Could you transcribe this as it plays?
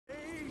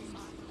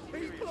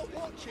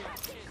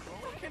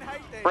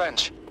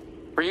Wrench,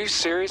 were you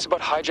serious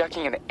about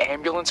hijacking an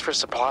ambulance for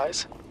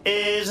supplies?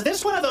 Is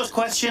this one of those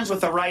questions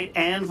with the right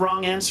and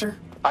wrong answer?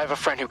 I have a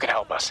friend who can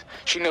help us.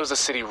 She knows the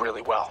city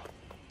really well.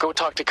 Go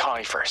talk to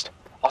Connie first.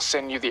 I'll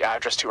send you the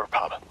address to her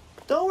pub.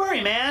 Don't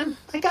worry, man.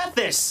 I got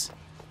this.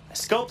 I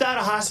scoped out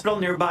a hospital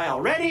nearby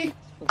already.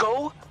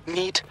 Go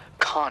meet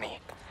Connie.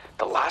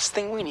 The last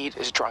thing we need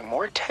is drawing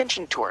more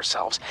attention to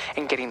ourselves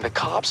and getting the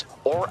cops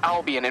or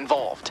Albion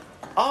involved.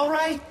 All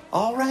right.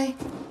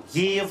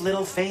 Ye of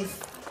little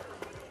faith.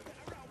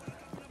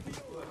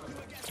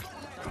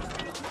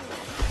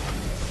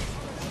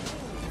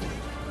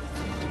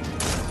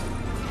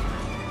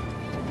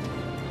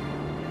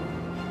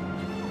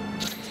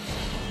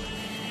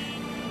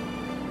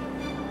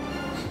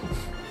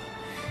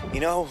 You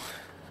know,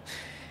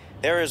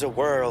 there is a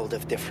world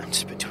of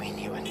difference between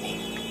you and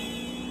me.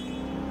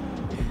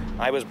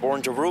 I was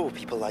born to rule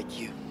people like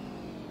you.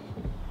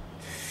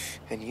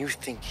 And you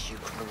think you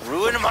can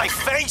ruin my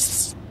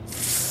face?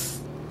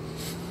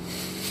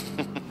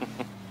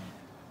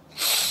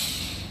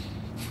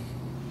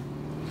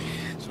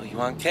 So you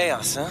want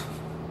chaos, huh?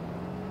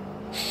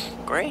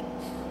 Great.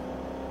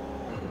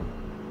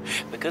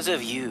 Because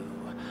of you,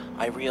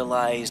 I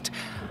realized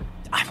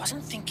I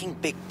wasn't thinking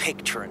big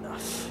picture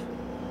enough.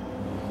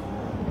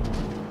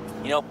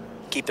 You know,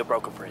 keep the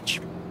broken bridge.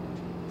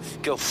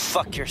 Go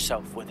fuck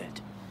yourself with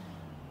it.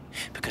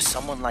 Because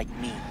someone like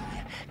me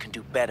can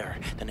do better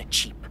than a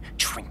cheap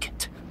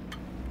trinket.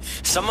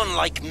 Someone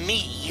like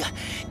me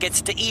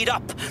gets to eat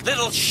up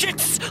little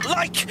shits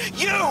like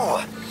you!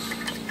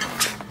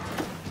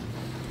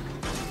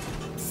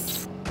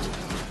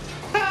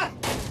 Ha!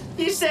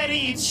 He said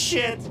he eats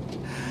shit.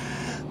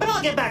 But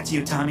I'll get back to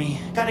you, Tommy.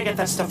 Gotta get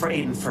that stuff for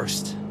Aiden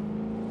first.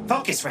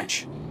 Focus,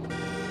 Wrench.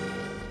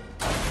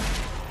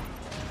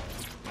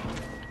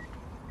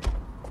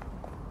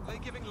 Are they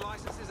giving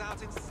licenses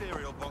out in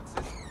cereal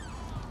boxes?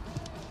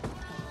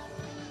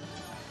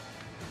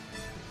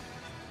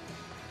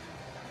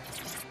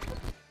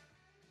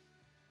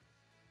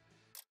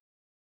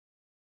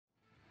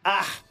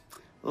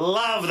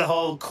 Love the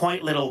whole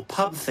quaint little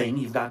pub thing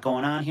you've got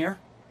going on here.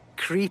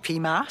 Creepy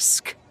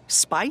mask,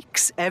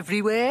 spikes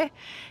everywhere.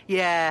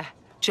 Yeah,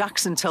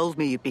 Jackson told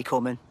me you'd be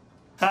coming.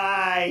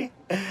 Hi.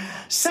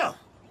 So,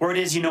 word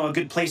is you know a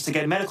good place to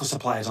get medical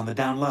supplies on the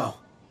down low.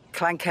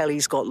 Clan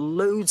Kelly's got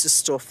loads of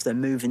stuff they're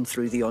moving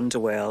through the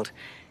underworld.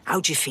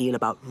 How'd you feel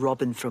about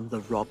robbing from the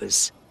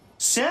robbers?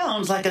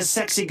 Sounds like a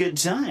sexy good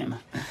time.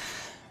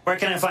 Where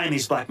can I find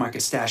these black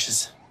market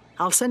stashes?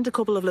 I'll send a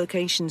couple of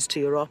locations to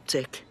your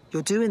optic.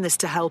 You're doing this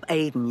to help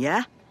Aiden,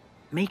 yeah?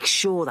 Make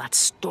sure that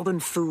stubborn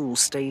fool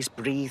stays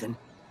breathing.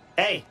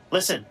 Hey,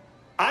 listen.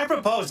 I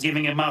proposed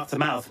giving him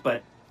mouth-to-mouth,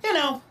 but, you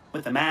know,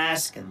 with the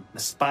mask and the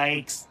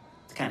spikes,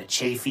 it's kind of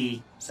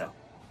chafy, so...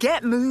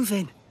 Get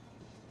moving.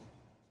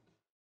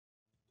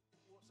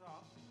 What's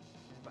up?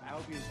 But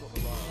Albion's got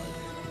the right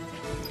idea.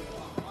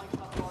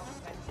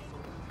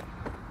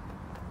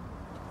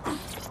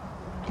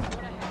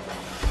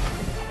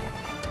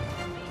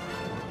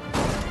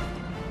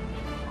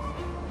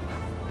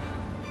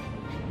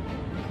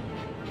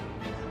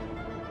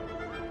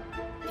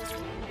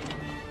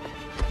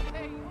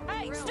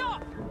 Hey,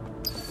 stop!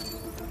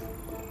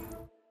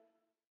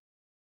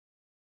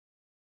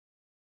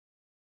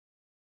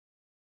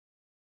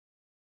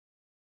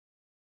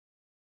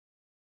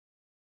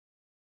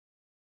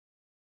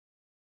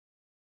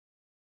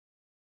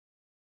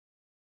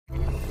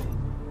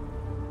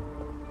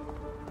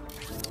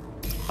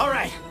 All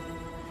right.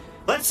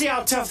 Let's see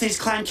how tough these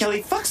Clan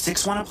Kelly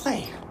fucksticks want to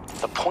play.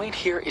 The point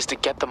here is to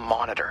get the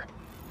monitor,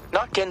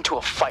 not get into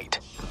a fight.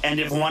 And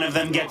if one of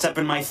them gets up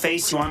in my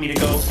face, you want me to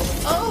go,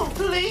 "Oh,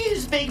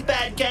 please, big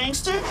bad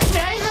gangster, may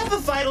I have a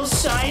vital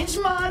signs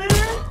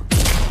monitor?"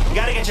 You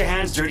gotta get your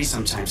hands dirty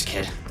sometimes,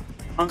 kid.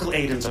 Uncle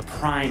Aiden's a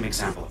prime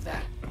example of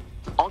that.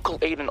 Uncle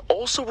Aiden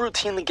also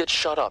routinely gets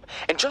shut up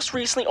and just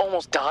recently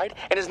almost died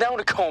and is now in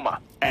a coma.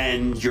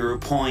 And your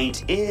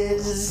point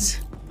is...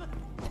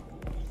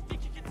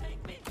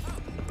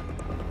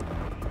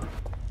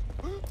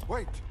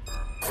 Wait.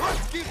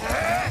 Search the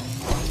area!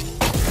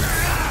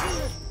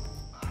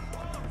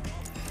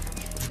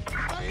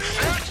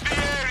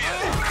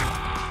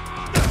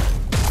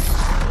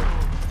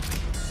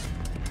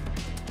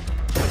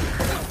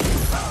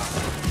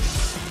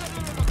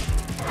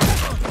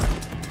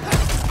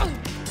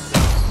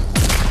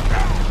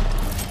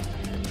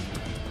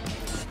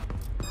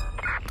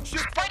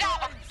 Spread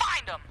out and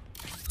find them!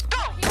 Go!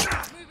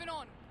 Moving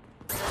on.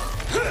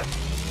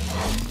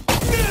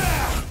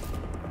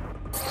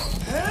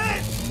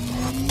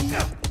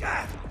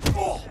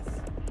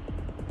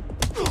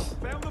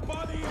 Found the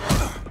body!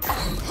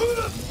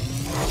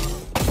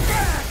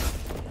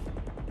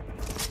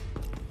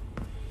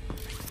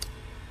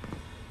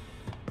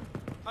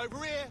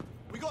 Over here,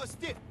 we got a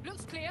stiff.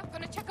 Looks clear.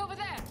 Gonna check over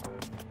there.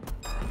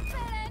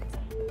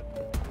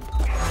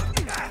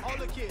 I'll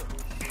look here.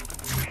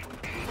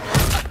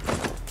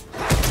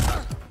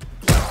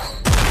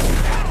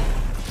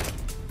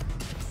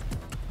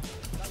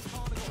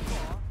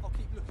 I'll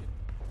keep looking.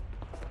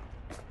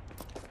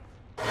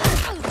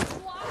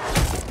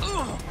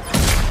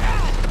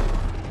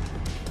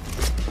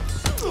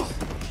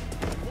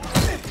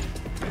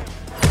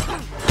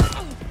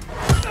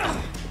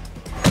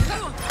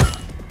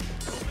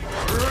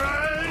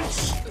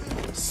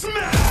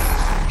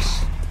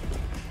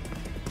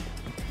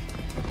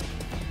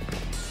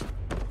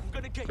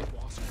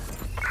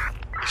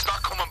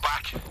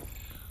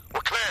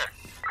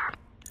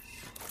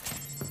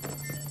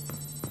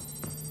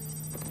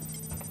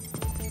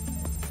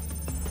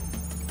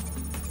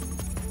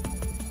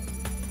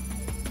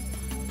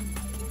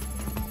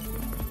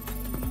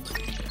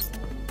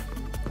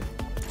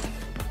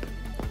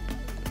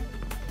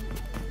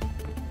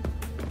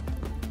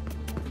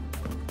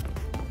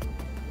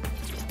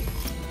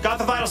 Got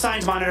the vital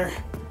signs monitor.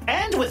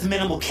 And with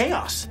minimal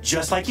chaos,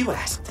 just like you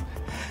asked.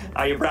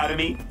 Are you proud of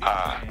me?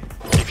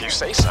 If you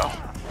say so.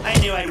 I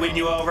knew I'd win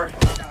you over.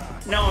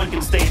 No one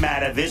can stay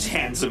mad at this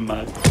handsome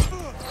mug.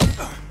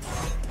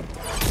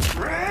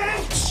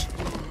 Wrench!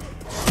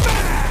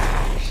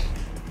 Smash!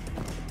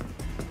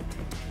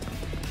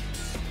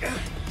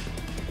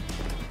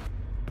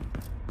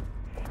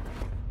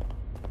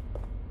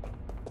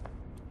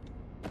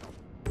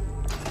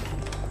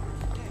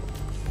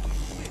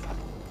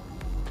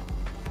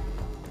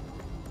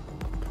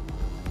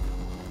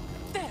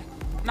 There.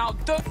 Now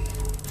do.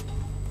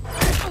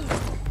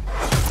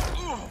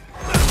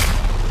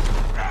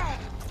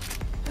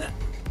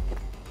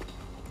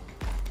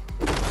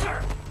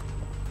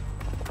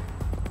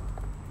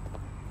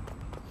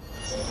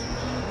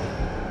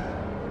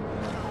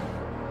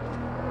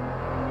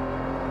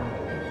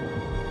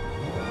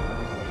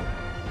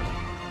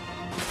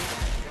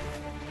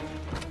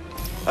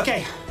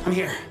 Okay, I'm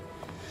here.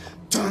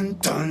 Dun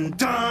dun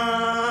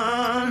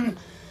dun!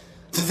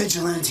 The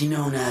vigilante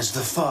known as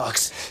the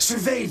Fox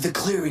surveyed the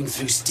clearing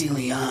through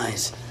steely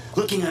eyes,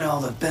 looking at all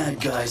the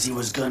bad guys he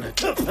was gonna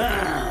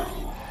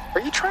kapow!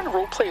 Are you trying to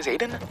roleplay as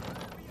Aiden?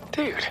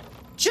 Dude.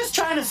 Just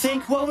trying to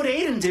think, what would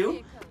Aiden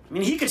do? I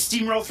mean, he could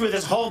steamroll through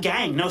this whole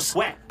gang, no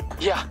sweat.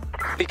 Yeah,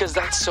 because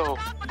that's so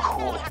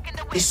cool.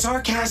 Is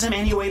sarcasm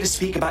any way to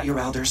speak about your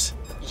elders?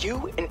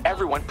 You and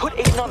everyone put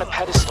Aiden on a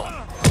pedestal.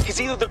 He's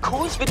either the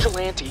coolest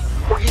vigilante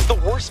or he's the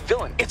worst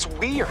villain. It's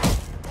weird.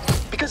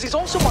 Because he's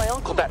also my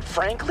uncle that,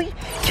 frankly,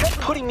 kept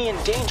putting me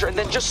in danger and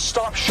then just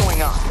stopped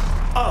showing up.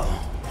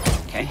 Oh,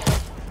 okay.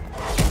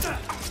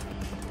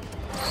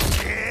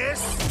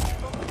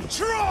 Kiss.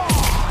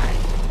 Try.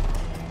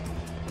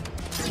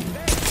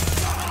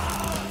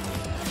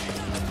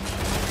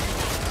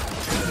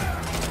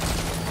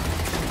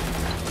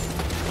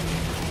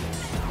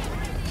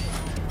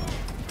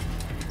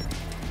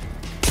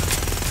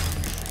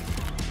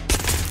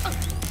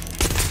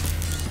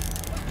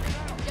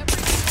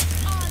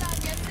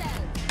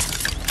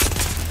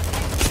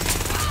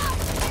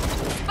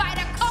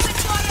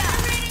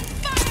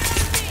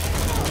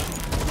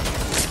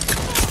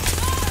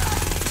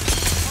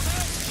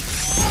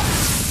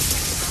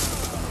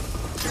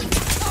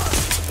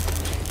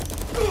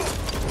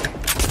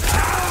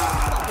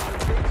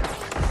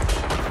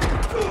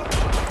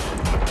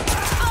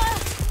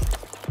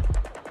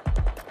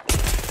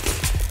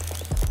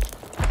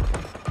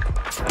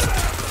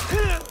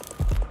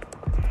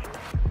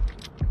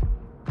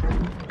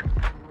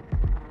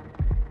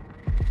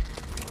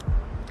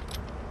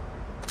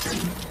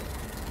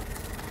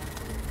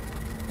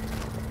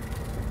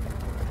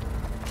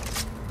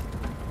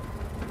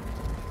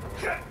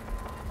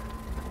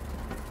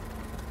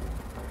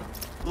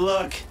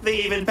 Look, they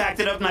even packed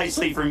it up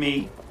nicely for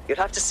me. You'd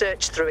have to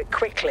search through it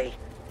quickly.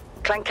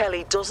 Clan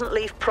Kelly doesn't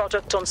leave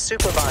product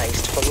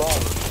unsupervised for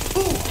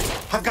long.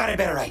 Ooh, I've got a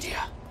better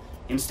idea.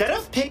 Instead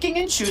of picking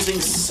and choosing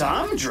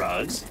some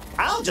drugs,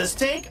 I'll just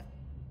take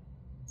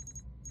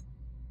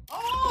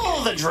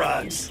all the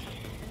drugs.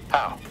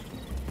 How?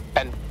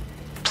 And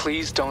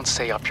please don't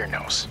say up your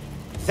nose.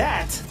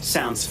 That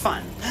sounds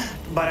fun,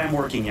 but I'm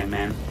working, young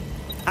man.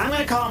 I'm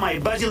gonna call my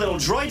buzzy little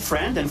droid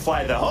friend and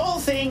fly the whole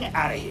thing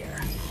out of here.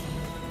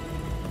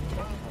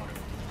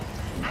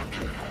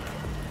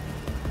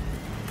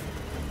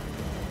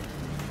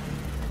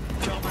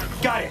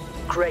 Got it.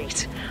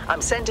 Great.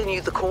 I'm sending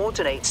you the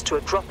coordinates to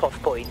a drop-off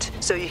point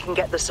so you can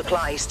get the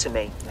supplies to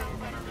me.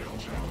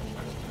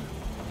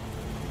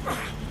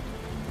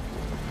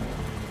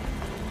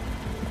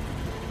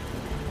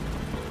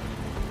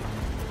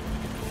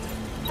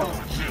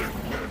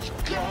 Let's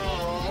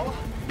go,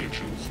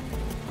 bitches.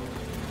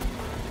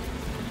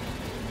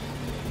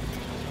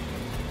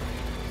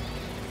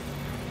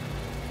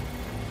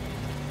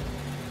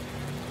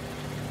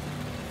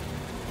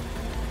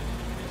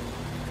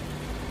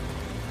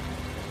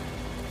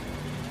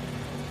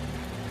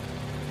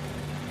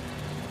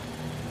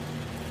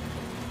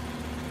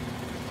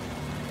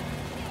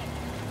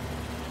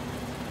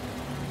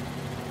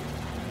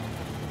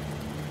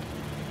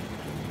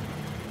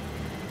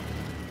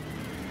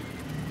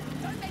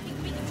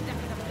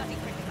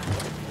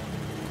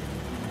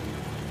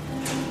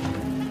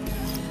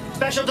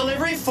 Special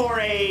delivery for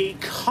a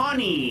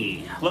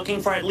Connie. Looking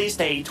for at least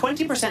a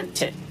 20%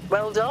 tip.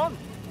 Well done.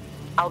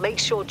 I'll make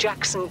sure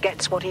Jackson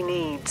gets what he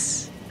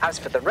needs. As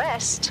for the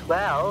rest,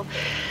 well,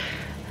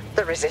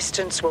 the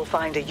Resistance will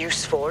find a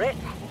use for it.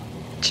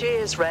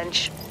 Cheers,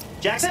 Wrench.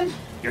 Jackson,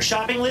 your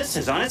shopping list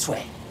is on its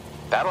way.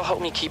 That'll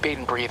help me keep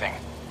Aiden breathing.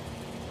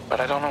 But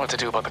I don't know what to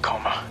do about the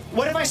coma.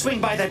 What if I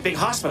swing by that big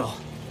hospital?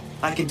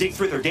 I can dig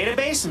through their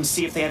database and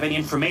see if they have any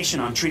information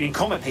on treating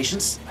coma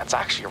patients. That's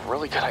actually a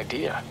really good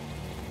idea.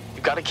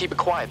 You gotta keep it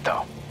quiet,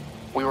 though.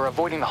 We were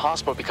avoiding the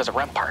hospital because of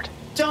Rempart.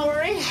 Don't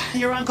worry,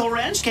 your Uncle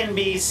Wrench can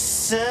be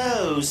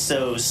so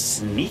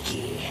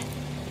sneaky.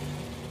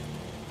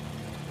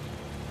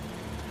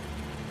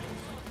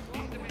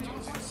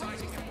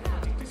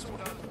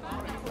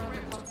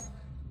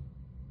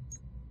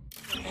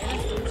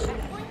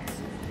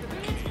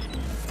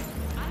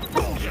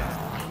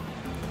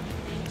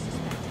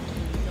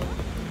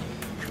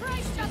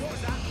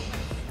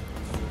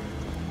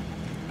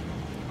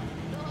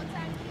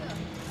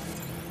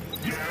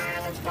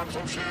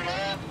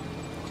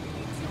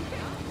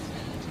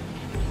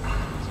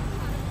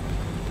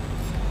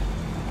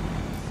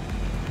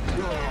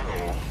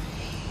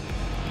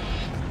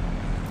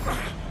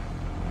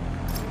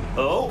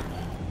 Oh,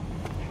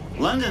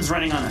 London's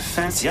running on a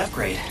fancy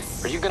upgrade.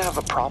 Are you gonna have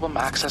a problem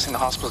accessing the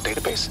hospital's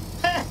database?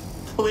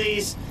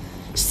 Please.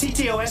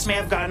 CTOS may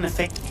have gotten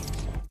affected.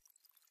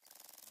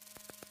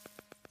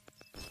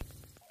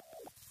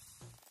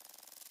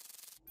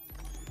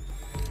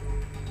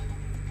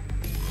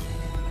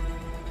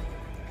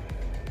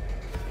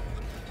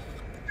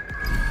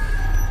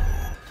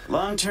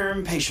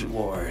 Long-term patient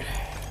ward.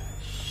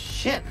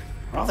 Shit,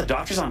 are all the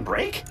doctors on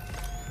break?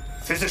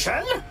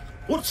 Physician,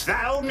 wouldst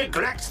thou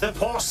neglect the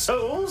poor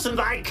souls in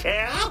thy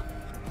care?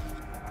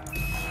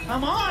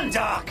 Come on,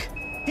 Doc.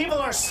 People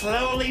are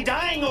slowly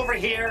dying over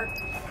here.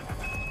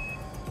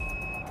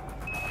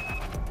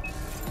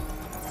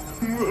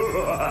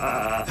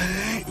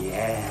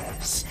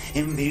 Yes,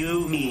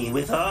 imbue me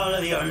with all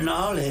of your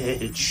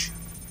knowledge.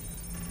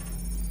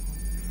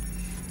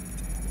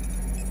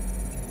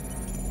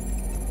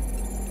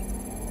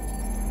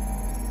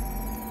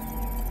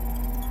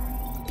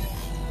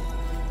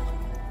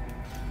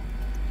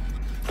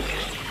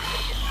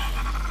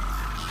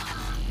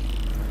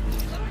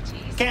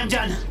 Okay, I'm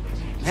done.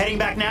 I'm heading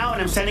back now,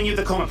 and I'm sending you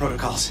the coma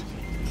protocols.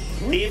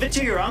 Leave it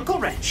to your Uncle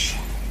Wrench.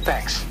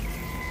 Thanks.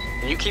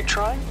 You keep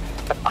trying,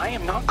 but I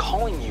am not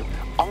calling you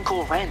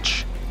Uncle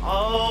Wrench.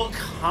 Oh,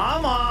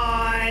 come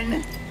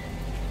on!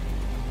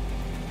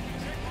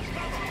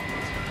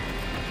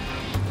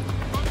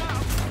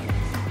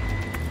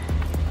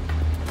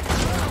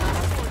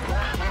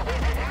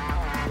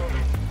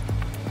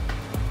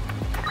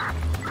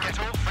 Get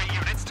all 3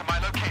 units to my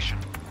location.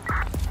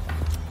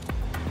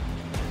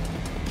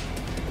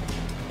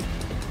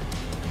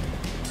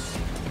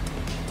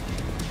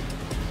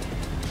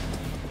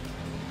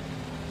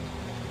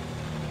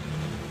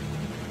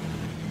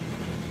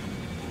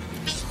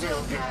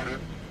 Still got it.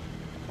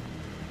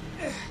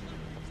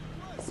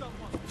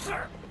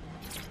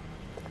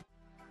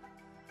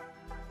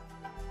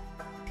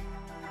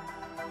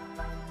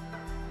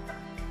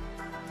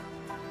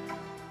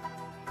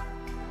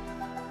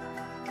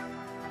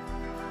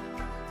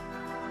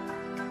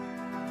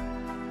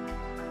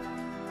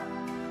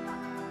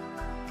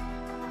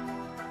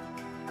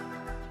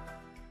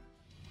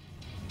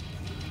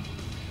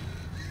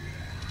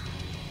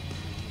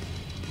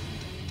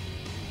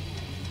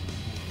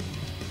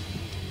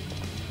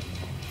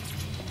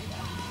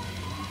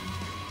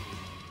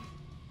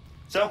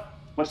 So,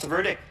 what's the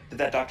verdict? Did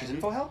that doctor's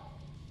info help?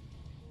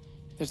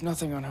 There's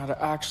nothing on how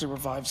to actually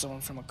revive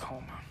someone from a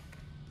coma.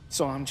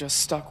 So I'm just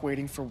stuck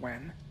waiting for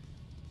when,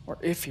 or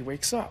if he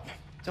wakes up.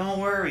 Don't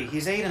worry,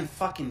 he's Aiden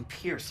fucking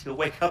Pierce. He'll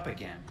wake up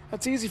again.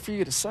 That's easy for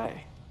you to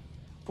say.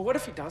 But what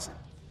if he doesn't?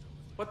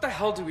 What the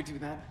hell do we do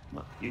then?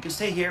 Look, you can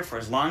stay here for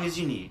as long as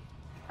you need.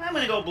 I'm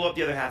gonna go blow up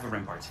the other half of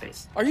Rempart's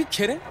face. Are you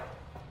kidding?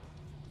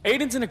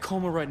 Aiden's in a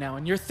coma right now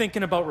and you're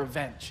thinking about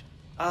revenge.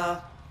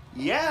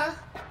 Yeah.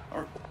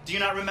 Or do you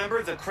not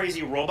remember the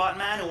crazy robot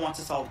man who wants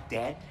us all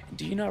dead?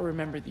 Do you not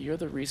remember that you're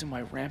the reason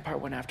why Rampart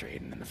went after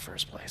Aiden in the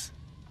first place?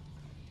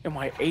 And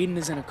why Aiden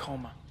is in a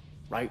coma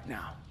right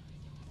now?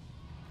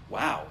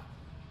 Wow.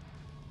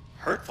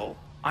 Hurtful.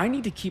 I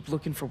need to keep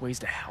looking for ways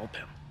to help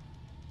him.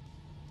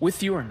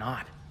 With you or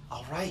not.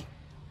 All right.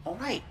 All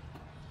right.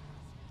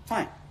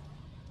 Fine.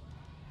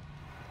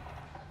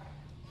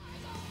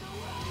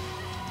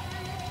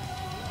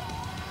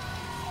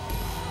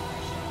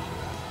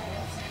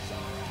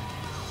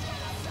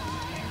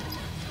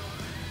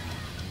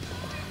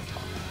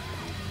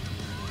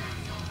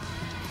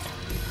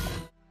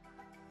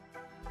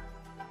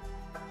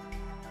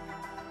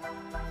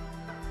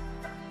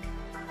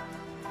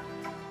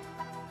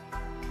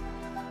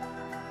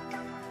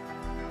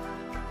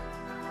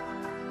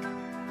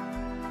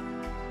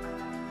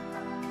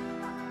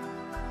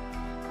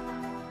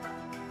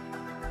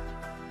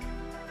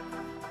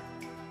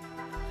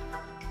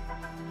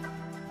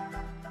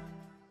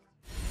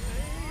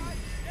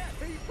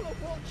 People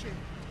are watching.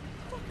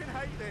 I fucking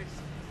hate this.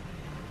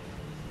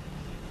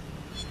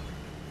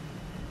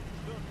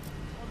 Look,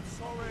 I'm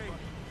sorry.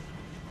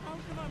 How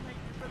can I make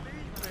you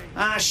believe me?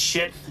 Ah,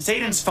 shit. It's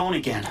Aiden's phone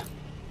again.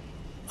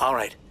 All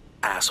right,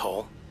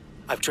 asshole.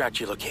 I've tracked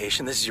your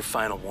location. This is your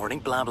final warning.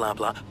 Blah, blah,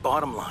 blah.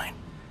 Bottom line.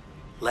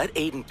 Let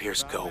Aiden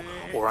Pierce go,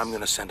 or I'm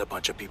gonna send a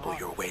bunch of people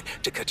your way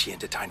to cut you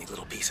into tiny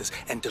little pieces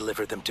and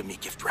deliver them to me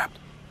gift wrapped.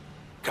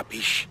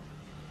 Capiche?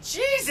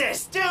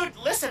 Jesus, dude,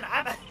 listen,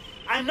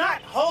 I'm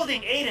not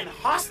holding Aiden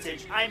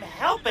hostage. I'm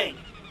helping.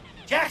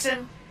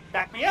 Jackson,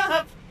 back me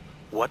up.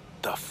 What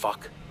the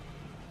fuck?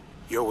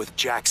 You're with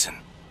Jackson.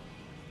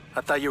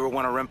 I thought you were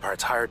one of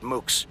Rempart's hired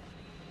mooks.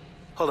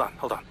 Hold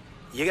on.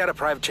 You got a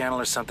private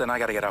channel or something? I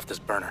gotta get off this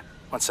burner.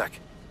 1 sec.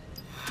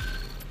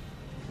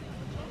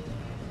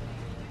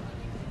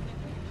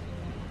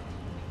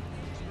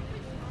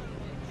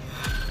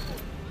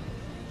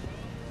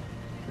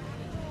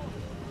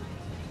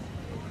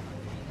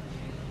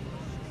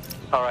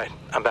 All right,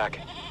 I'm back.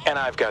 And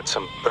I've got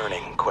some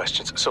burning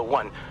questions. So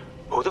 1,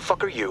 who the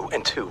fuck are you?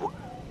 And 2,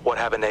 What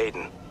happened to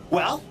Aiden?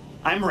 Well,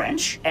 I'm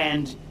Wrench,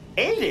 and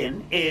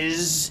Aiden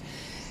is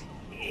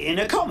in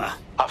a coma.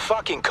 A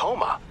fucking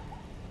coma?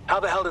 How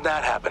the hell did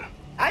that happen?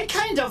 I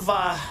kind of,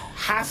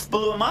 half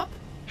blew him up.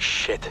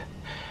 Shit.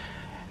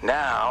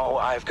 Now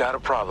I've got a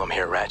problem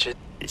here, Ratchet.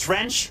 It's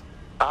Wrench.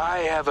 I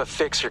have a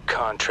fixer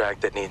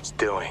contract that needs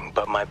doing,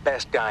 but my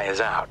best guy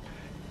is out.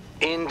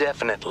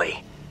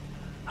 Indefinitely.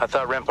 I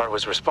thought Rempart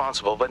was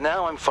responsible, but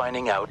now I'm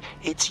finding out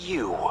it's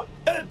you.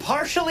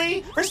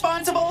 Partially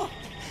responsible?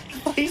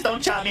 Please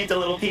don't chop me into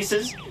little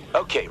pieces.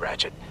 Okay,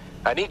 Ratchet.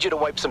 I need you to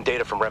wipe some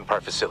data from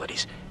Rempart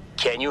facilities.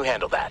 Can you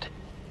handle that?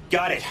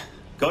 Got it.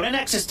 Go to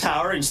Nexus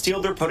Tower and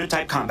steal their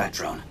prototype combat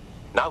drone.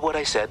 Not what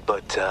I said,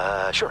 but,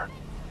 sure.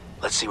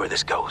 Let's see where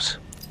this goes.